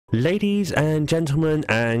Ladies and gentlemen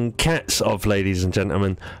and cats of ladies and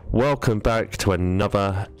gentlemen, welcome back to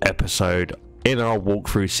another episode in our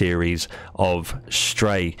walkthrough series of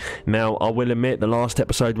Stray. Now, I will admit the last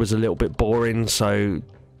episode was a little bit boring, so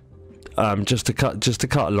just to cut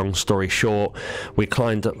a long story short, we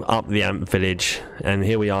climbed up the ant village and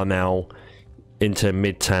here we are now into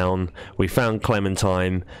Midtown. We found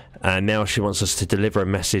Clementine, and now she wants us to deliver a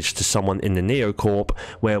message to someone in the Neocorp,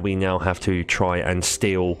 where we now have to try and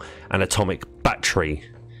steal an atomic battery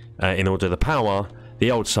in order to power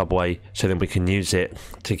the old subway, so then we can use it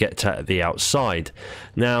to get to the outside.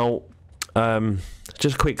 Now,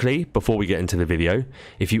 just quickly before we get into the video,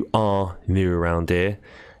 if you are new around here,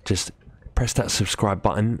 just press that subscribe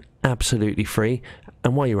button, absolutely free,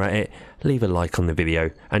 and while you're at it, leave a like on the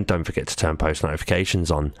video and don't forget to turn post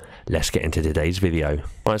notifications on. Let's get into today's video.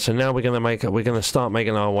 Right, so now we're gonna start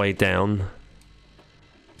making our way down,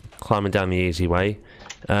 climbing down the easy way.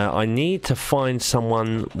 I need to find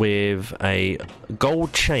someone with a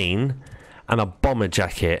gold chain and a bomber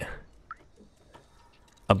jacket.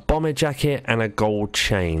 A bomber jacket and a gold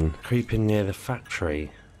chain. Creeping near the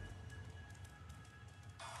factory.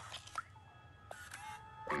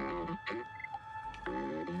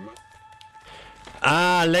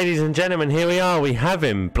 Ah, ladies and gentlemen, here we are. We have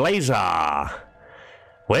him, Blazer.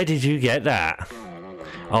 Where did you get that?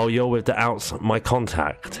 Oh, you're with my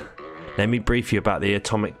contact. Let me brief you about the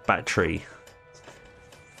atomic battery.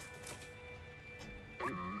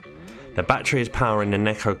 The battery is powering the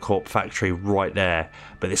Neocorp factory right there,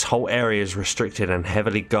 but this whole area is restricted and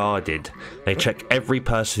heavily guarded. They check every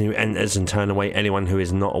person who enters and turn away anyone who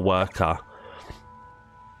is not a worker.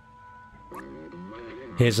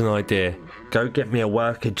 Here's an idea. Go get me a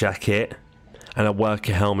worker jacket and a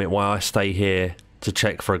worker helmet while I stay here to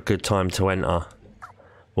check for a good time to enter.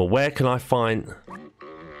 Well, where can I find...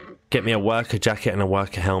 Get me a worker jacket and a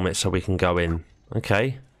worker helmet so we can go in.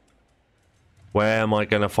 Okay. Where am I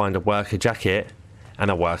going to find a worker jacket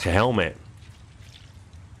and a worker helmet?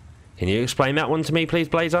 Can you explain that one to me, please,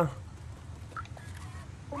 Blazer?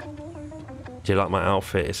 Do you like my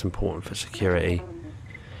outfit? It's important for security.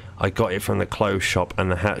 I got it from the clothes shop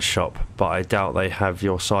and the hat shop, but I doubt they have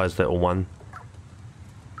your size, little one.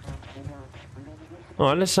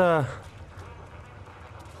 Alright, let's have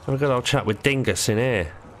a good old chat with Dingus in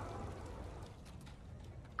here.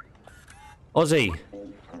 Ozzy!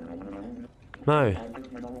 No.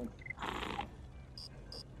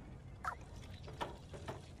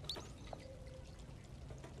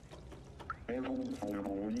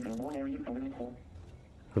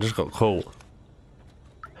 I just got caught.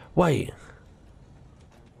 Wait.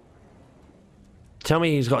 Tell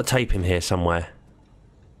me he's got a tape in here somewhere.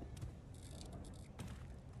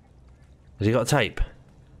 Has he got a tape?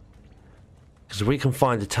 Because if we can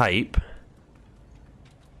find a tape...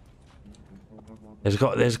 There's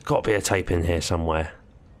got to be a tape in here somewhere.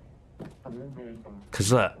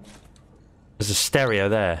 Because look. There's a stereo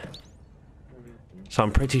there. So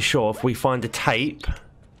I'm pretty sure if we find a tape...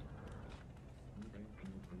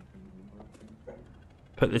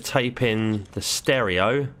 Put the tape in the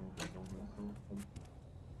stereo.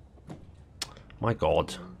 My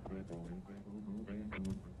God.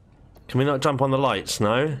 Can we not jump on the lights?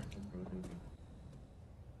 No?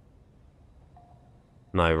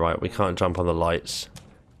 No, right, we can't jump on the lights.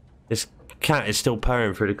 This cat is still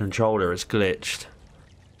purring through the controller. It's glitched.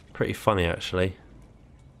 Pretty funny, actually.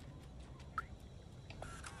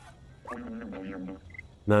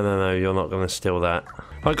 No, you're not going to steal that.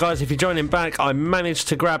 Right, guys, if you're joining back, I managed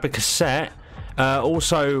to grab a cassette.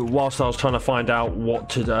 Also, whilst I was trying to find out what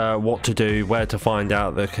to do, where to find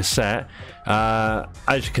out the cassette,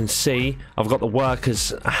 as you can see, I've got the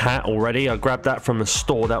worker's hat already. I grabbed that from the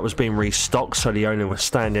store that was being restocked, so the owner was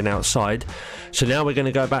standing outside. So now we're going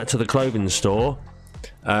to go back to the clothing store.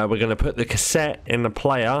 We're going to put the cassette in the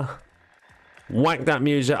player, whack that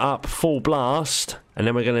music up full blast, and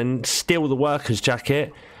then we're going to steal the worker's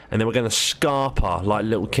jacket, and then we're going to scarper like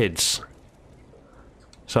little kids.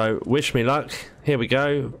 So, wish me luck. Here we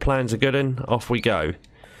go. Plans are good and off we go.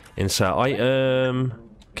 Insert item.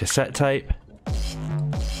 Cassette tape.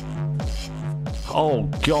 Oh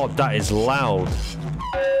God, that is loud.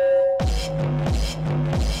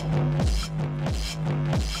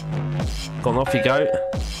 Gone, off you go.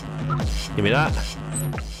 Give me that.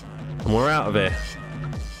 And we're out of here.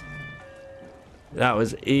 That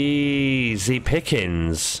was easy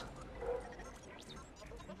pickings.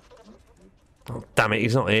 Oh, damn it,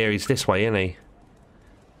 he's not here. He's this way, isn't he?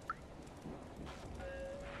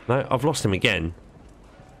 No, I've lost him again.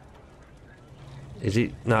 Is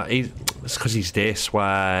he? No, it's because he's this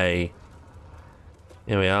way.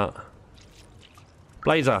 Here we are.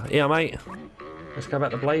 Blazer. Yeah, mate. Let's go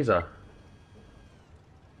back to Blazer.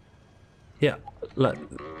 Yeah. Look.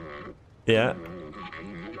 Yeah.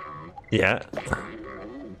 Yeah.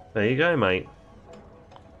 There you go, mate.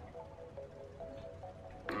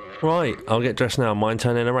 Right, I'll get dressed now. Mind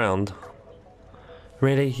turning around?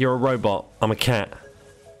 Really? You're a robot. I'm a cat.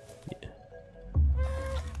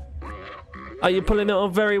 Oh, you're pulling it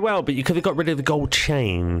off very well, but you could have got rid of the gold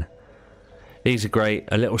chain. These are great.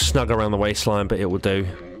 A little snug around the waistline, but it will do.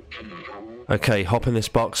 Okay, hop in this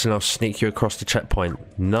box and I'll sneak you across the checkpoint.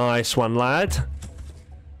 Nice one, lad.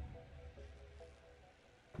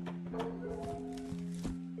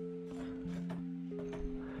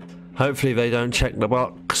 Hopefully they don't check the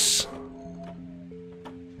box.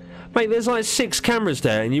 Mate, there's like 6 cameras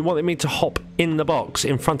there and you wanted me to hop in the box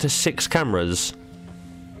in front of 6 cameras.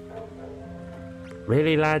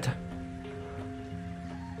 Really, lad?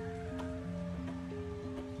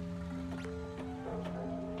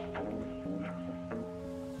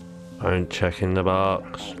 I'm checking the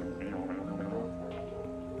box.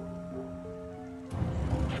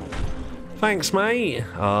 Thanks, mate.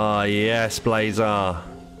 Ah, yes, Blazer. I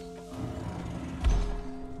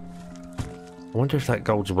wonder if that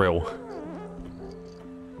gold's real.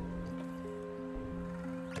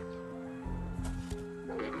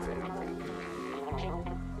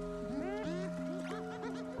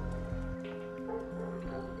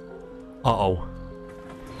 Uh-oh.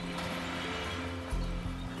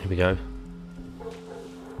 Here we go.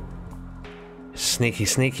 Sneaky,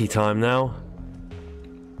 sneaky time now.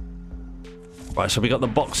 Right, so we got the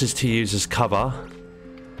boxes to use as cover.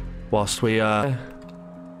 Whilst we,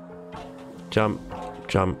 jump,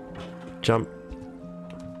 jump, jump.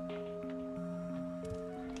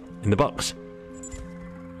 In the box.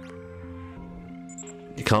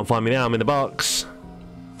 You can't find me now, I'm in the box.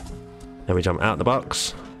 Then we jump out the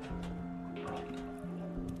box.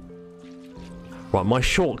 Right, my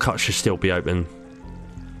shortcut should still be open.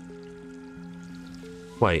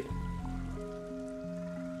 Wait.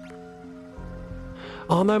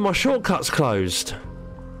 Oh no, my shortcut's closed.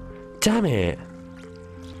 Damn it.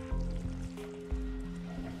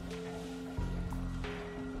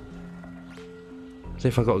 As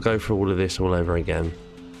if I've got to go through all of this all over again.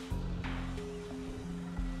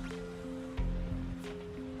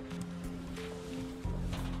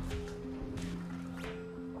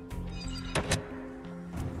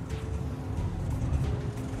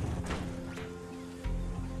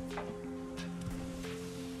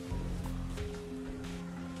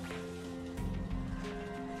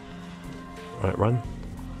 Right, run.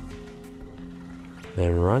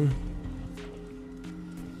 Then run.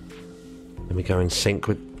 Then we go in sync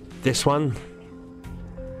with this one.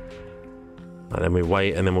 And then we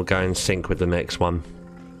wait and then we'll go in sync with the next one.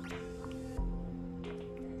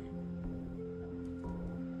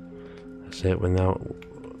 That's it, we're now...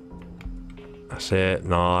 That's it,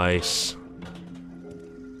 nice.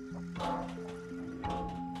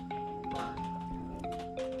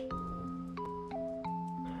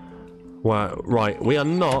 Well, right, we are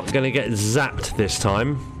not going to get zapped this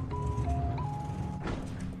time.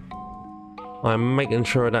 I'm making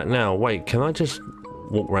sure of that now. Wait, can I just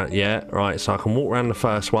walk around? Yeah, right, so I can walk around the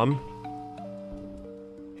first one.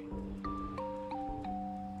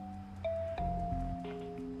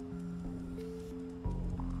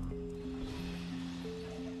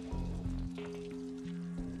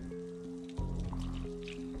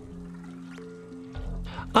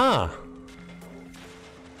 Ah!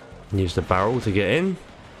 Use the barrel to get in.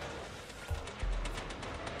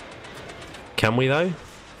 Can we though?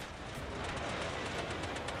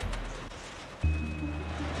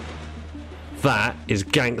 That is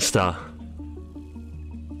gangster.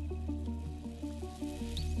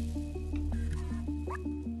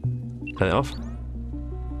 Turn it off.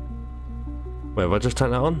 Wait, have I just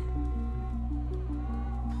turned that on?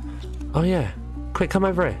 Oh yeah. Quick, come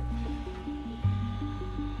over here.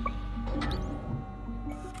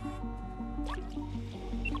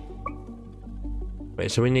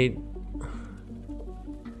 Wait, so we need...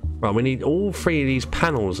 Right, we need all 3 of these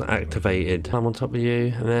panels activated. I'm on top of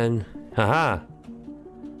you, and then... Haha!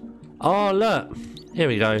 Oh, look! Here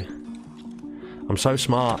we go. I'm so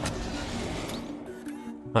smart.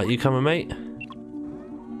 Right, you coming, mate?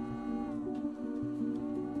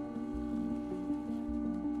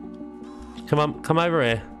 Come on, come over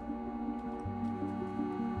here.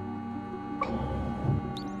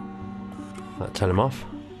 Right, turn him off.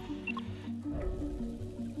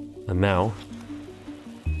 And now...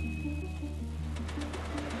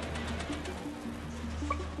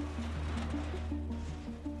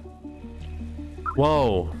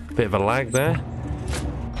 Whoa, bit of a lag there.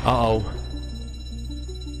 Uh-oh.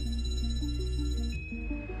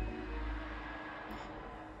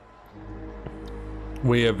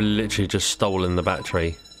 We have literally just stolen the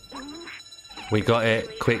battery. We got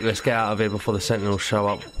it. Quick, let's get out of here before the sentinels show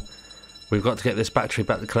up. We've got to get this battery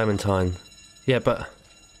back to Clementine. Yeah, but...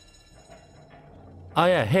 Oh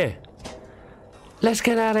yeah, here. Let's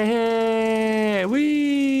get out of here!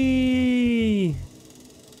 Whee!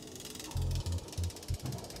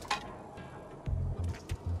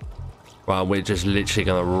 Right, we're just literally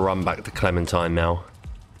gonna run back to Clementine now.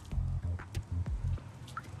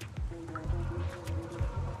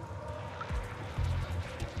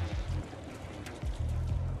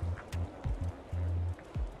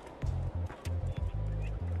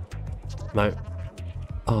 No.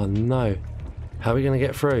 Oh no. How are we gonna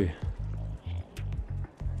get through?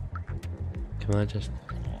 Can I just...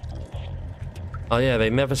 Oh yeah, they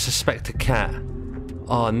never suspect a cat.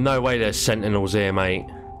 Oh, no way there's sentinels here, mate.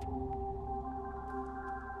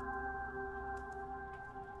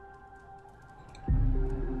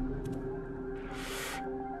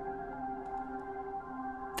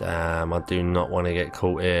 Damn, I do not want to get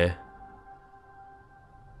caught here.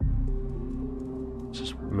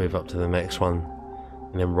 Just move up to the next one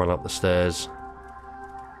and then run up the stairs.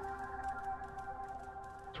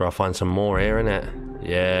 So I'll find some more here, innit?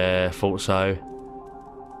 Yeah, thought so.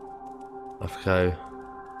 Off we go.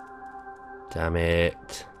 Damn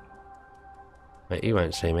it. Wait, you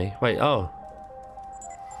won't see me. Wait, oh.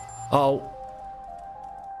 Oh.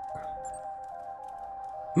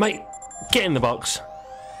 Mate, get in the box.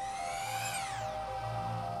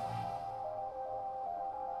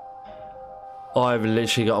 I've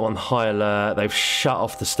literally got them on high alert. They've shut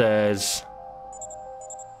off the stairs.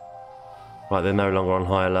 Right, they're no longer on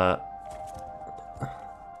high alert.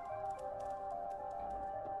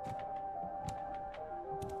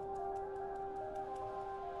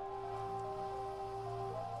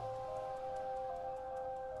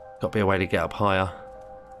 Got to be a way to get up higher.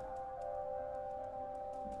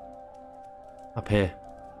 Up here.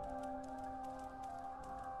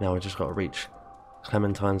 Now we just got to reach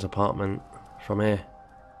Clementine's apartment from here.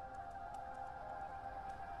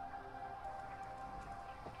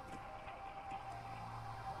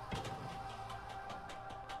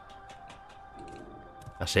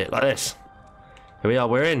 That's it, like this. Here we are,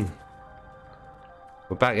 we're in.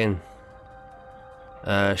 We're back in.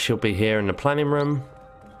 She'll be here in the planning room.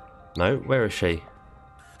 No, where is she?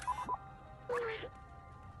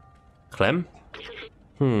 Clem?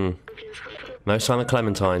 No sign of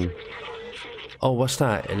Clementine. Oh, what's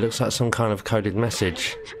that? It looks like some kind of coded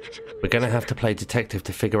message. We're gonna have to play detective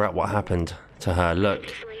to figure out what happened to her.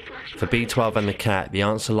 Look, for B12 and the cat, the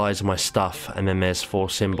answer lies in my stuff, and then there's 4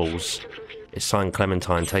 symbols. It's signed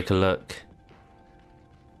Clementine. Take a look.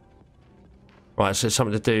 Right, so it's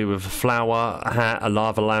something to do with a flower, a hat, a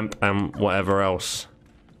lava lamp, and whatever else.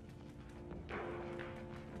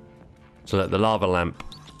 So look, the lava lamp.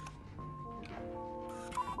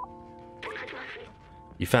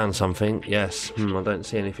 You found something? Yes. I don't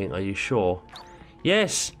see anything. Are you sure?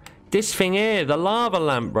 Yes! This thing here, the lava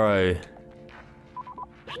lamp, bro.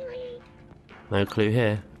 No clue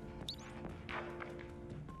here.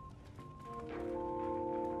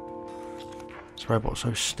 This robot's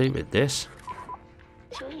so stupid, this.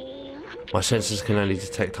 My sensors can only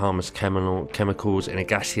detect harmless chemicals in a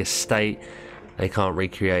gaseous state. They can't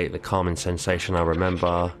recreate the calming sensation I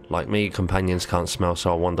remember. Like me, companions can't smell,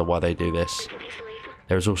 so I wonder why they do this.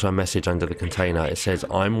 There is also a message under the container. It says,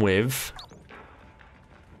 I'm with...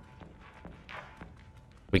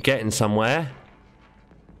 We're getting somewhere.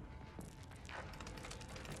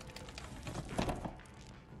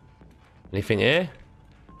 Anything here?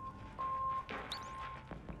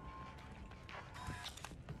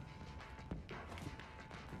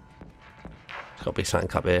 There's got to be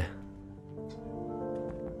something up here.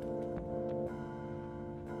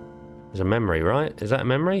 There's a memory, right? Is that a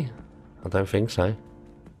memory? I don't think so.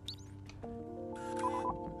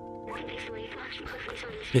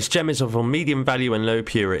 This gem is of a medium value and low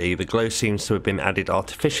purity. The glow seems to have been added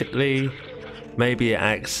artificially. Maybe it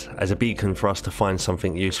acts as a beacon for us to find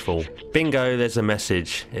something useful. Bingo, there's a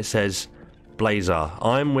message. It says, Blazer.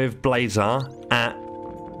 I'm with Blazer at...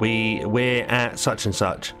 We're at such and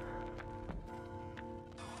such.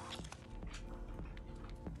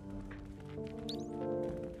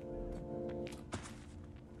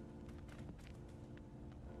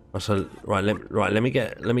 So right, let me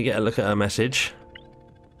get a look at her message.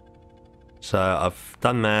 So I've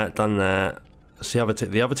done that. See,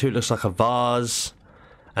 the other two looks like a vase,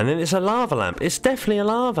 and then it's a lava lamp. It's definitely a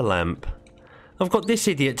lava lamp. I've got this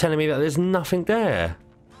idiot telling me that there's nothing there.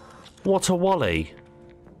 What a wally.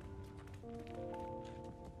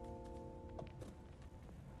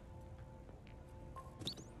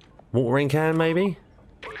 Watering can, maybe?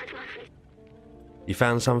 You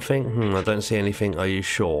found something? I don't see anything. Are you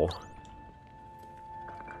sure?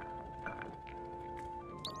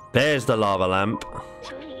 There's the lava lamp.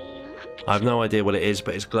 I have no idea what it is,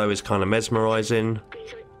 but its glow is kind of mesmerising.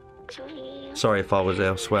 Sorry if I was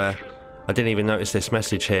elsewhere. I didn't even notice this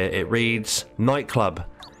message here. It reads, nightclub.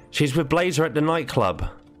 She's with Blazer at the nightclub.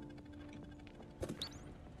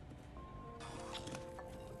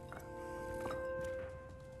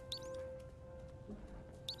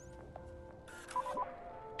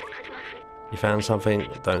 You found something?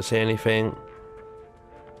 Don't see anything.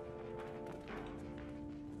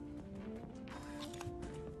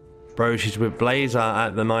 Bro, she's with Blazer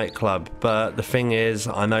at the nightclub, but the thing is,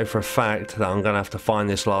 I know for a fact that I'm gonna have to find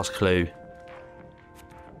this last clue.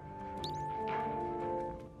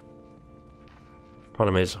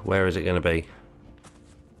 Problem is, where is it gonna be?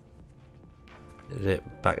 Is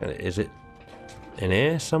it back? Is it in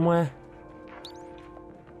here somewhere?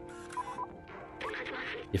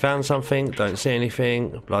 You found something? Don't see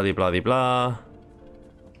anything. Bloody bloody blah.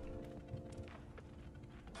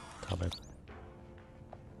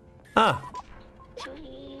 Ah!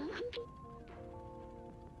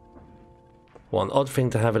 What an odd thing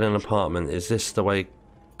to have in an apartment. Is this the way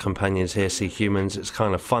companions here see humans? It's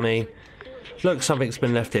kind of funny. Look, something's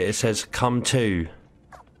been left here. It says, come to.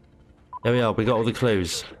 There we are, we got all the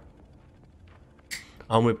clues.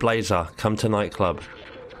 I'm with Blazer. Come to nightclub.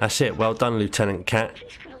 That's it. Well done, Lieutenant Cat.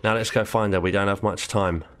 Now let's go find her. We don't have much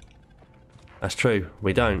time. That's true.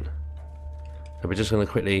 We don't. So we're just going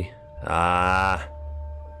to quickly...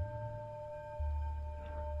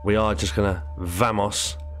 We are just going to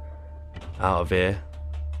vamos out of here.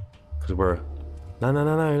 Because we're...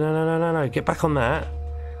 No. Get back on that.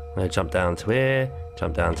 I'm going to jump down to here.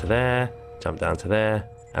 Jump down to there. Jump down to there.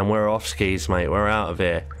 And we're off skis, mate. We're out of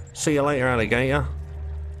here. See you later, alligator.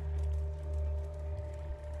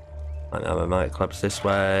 Right now the nightclub's this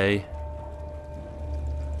way.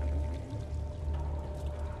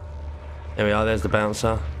 There we are, there's the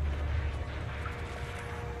bouncer.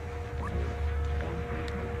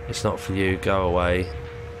 It's not for you, go away.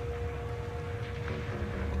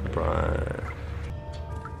 Right.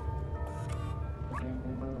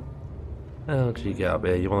 How did you get up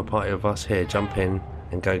here? You want to party with us? Here, jump in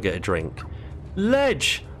and go get a drink.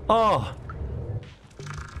 Ledge! Oh!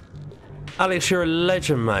 Alex, you're a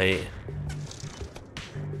legend, mate.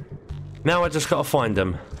 Now I just gotta find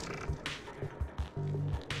them.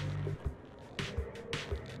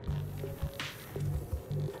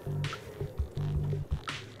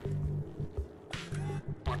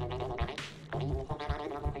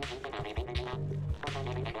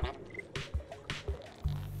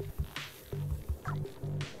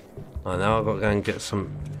 Right, now I've got to go and get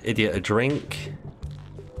some idiot a drink.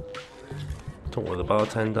 Talk with the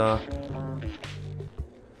bartender.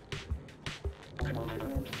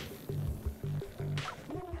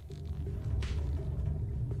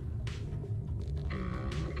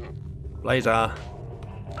 Blazer.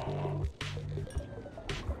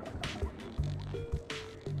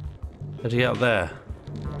 How'd you get up there?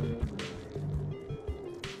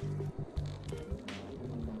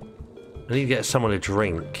 I need to get someone a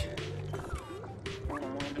drink.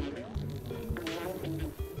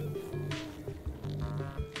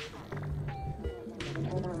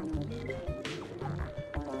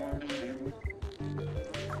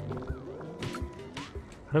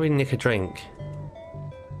 How do we nick a drink?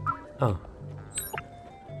 Oh.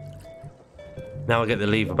 Now I get the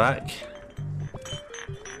lever back.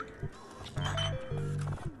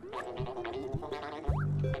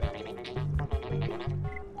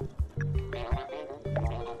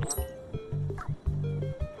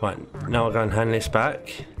 Right, now I'll go and hand this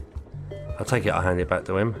back. I'll take it, I'll hand it back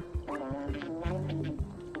to him.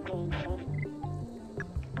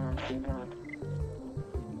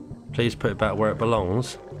 Please put it back where it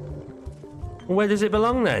belongs. Where does it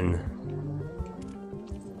belong then?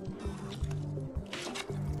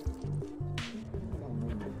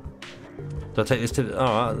 Do I take this to the...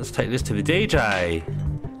 Alright, let's take this to the DJ.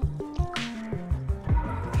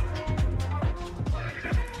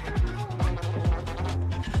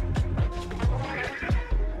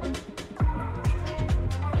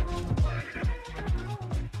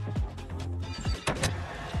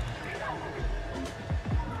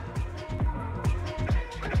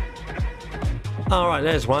 Alright,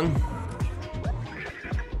 there's one.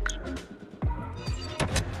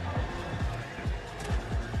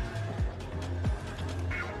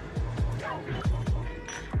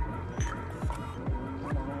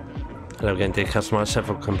 Hello again, dear customer.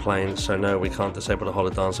 Several complaints, so no, we can't disable the holo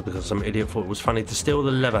dancer because some idiot thought it was funny to steal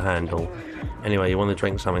the lever handle. Anyway, you want to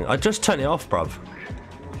drink something? I just turned it off, bruv.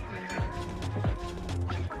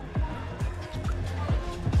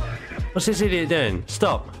 What's this idiot doing?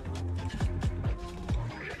 Stop.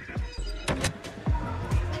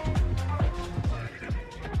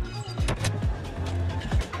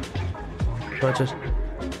 Can I just...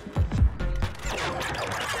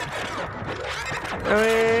 Oh,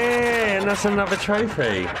 yeah, and that's another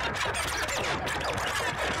trophy.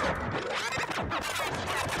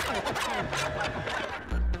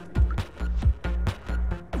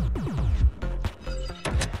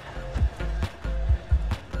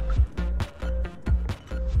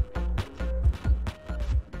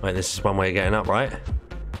 Wait, this is one way of getting up, right?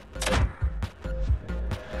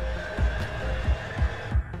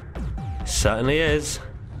 Certainly is.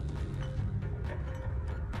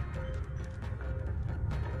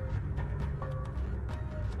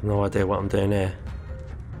 No idea what I'm doing here.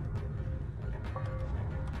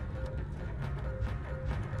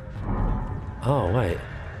 Oh, wait.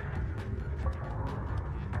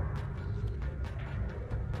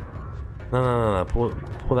 No. Pull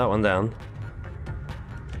that one down.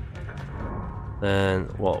 Then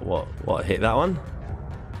what? Hit that one?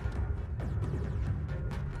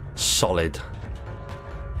 Solid.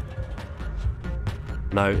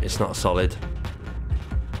 No, it's not solid.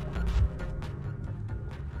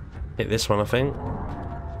 Hit this one, I think.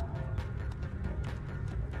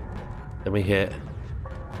 Then we hit...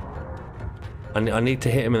 I need to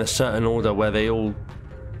hit them in a certain order where they all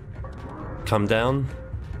come down.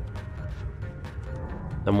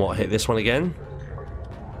 Then what? Hit this one again.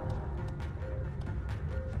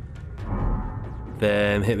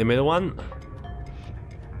 Then hit the middle one.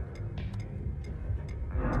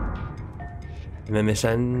 And then this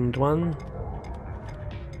end one.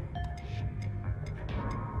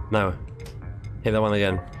 No. Hit that one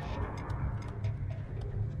again.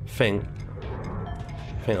 I think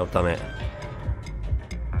I've done it.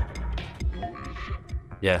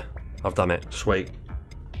 Yeah, I've done it. Sweet.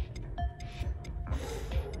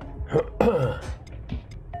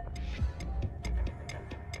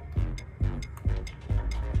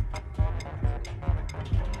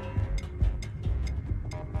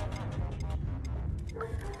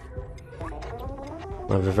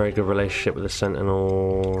 I have a very good relationship with the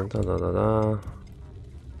Sentinel.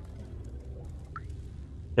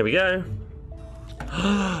 Here we go.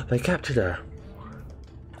 They captured her.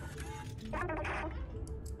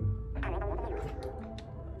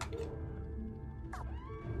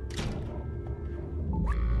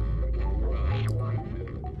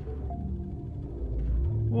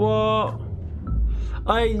 What?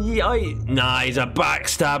 Nah, he's a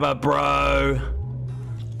backstabber, bro.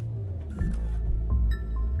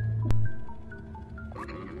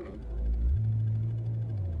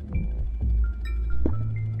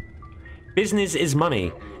 Business is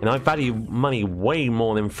money, and I value money way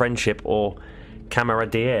more than friendship or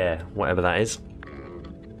camaraderie, whatever that is.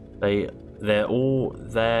 They are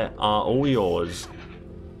all yours.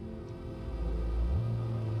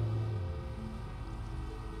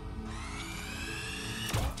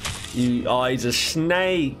 Oh, he's a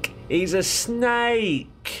snake. He's a snake.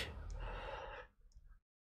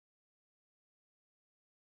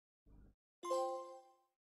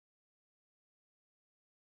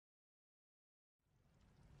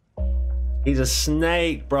 He's a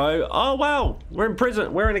snake, bro. Oh, wow. We're in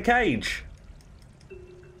prison. We're in a cage.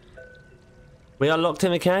 We are locked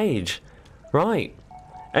in a cage. Right.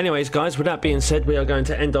 Anyways, guys, with that being said, we are going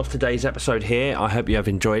to end off today's episode here. I hope you have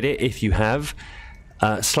enjoyed it. If you have,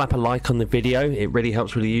 slap a like on the video. It really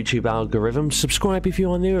helps with the YouTube algorithm. Subscribe if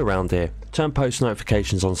you are new around here. Turn post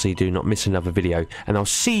notifications on so you do not miss another video. And I'll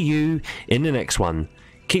see you in the next one.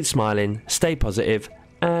 Keep smiling, stay positive,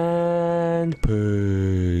 and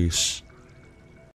peace.